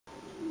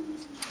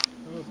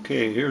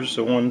Okay, here's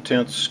the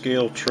 1/10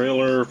 scale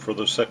trailer for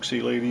the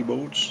Sexy Lady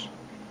boats.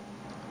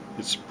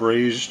 It's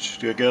brazed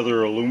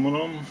together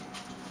aluminum.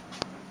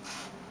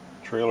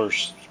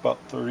 Trailer's about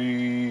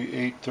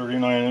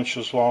 38-39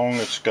 inches long.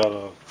 It's got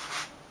a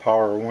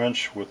power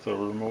winch with a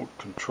remote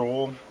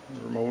control.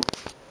 The remote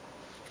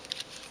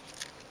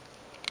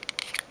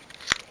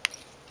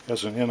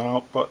has an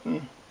in-out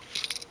button.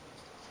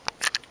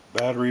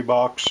 Battery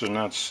box, and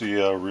that's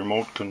the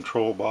remote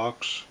control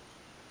box.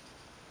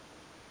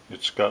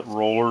 It's got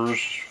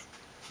rollers,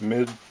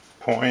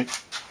 mid-point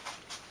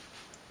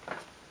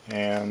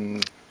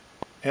and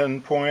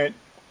end point.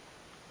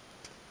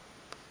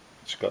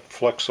 It's got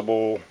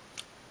flexible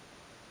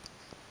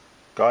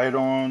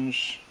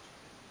guide-ons,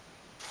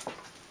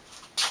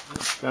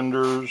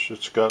 fenders.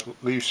 It's got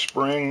leaf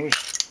springs.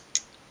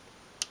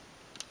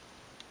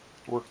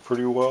 Work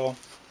pretty well.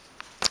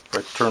 If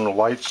I turn the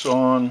lights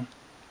on,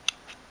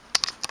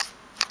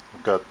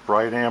 I've got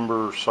bright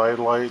amber side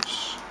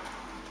lights.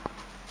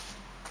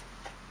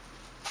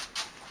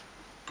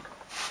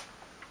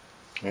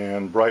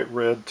 And bright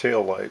red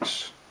tail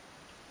lights.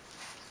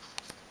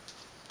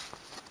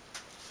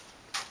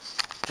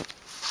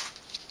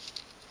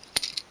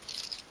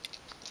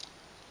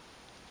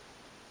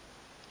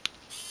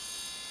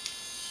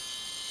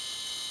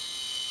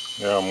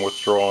 Yeah, I'm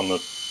withdrawing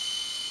the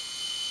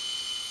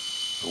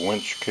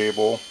winch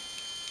cable.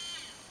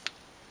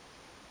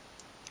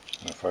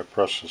 And if I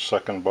press the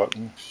second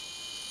button,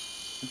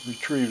 it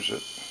retrieves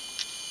it.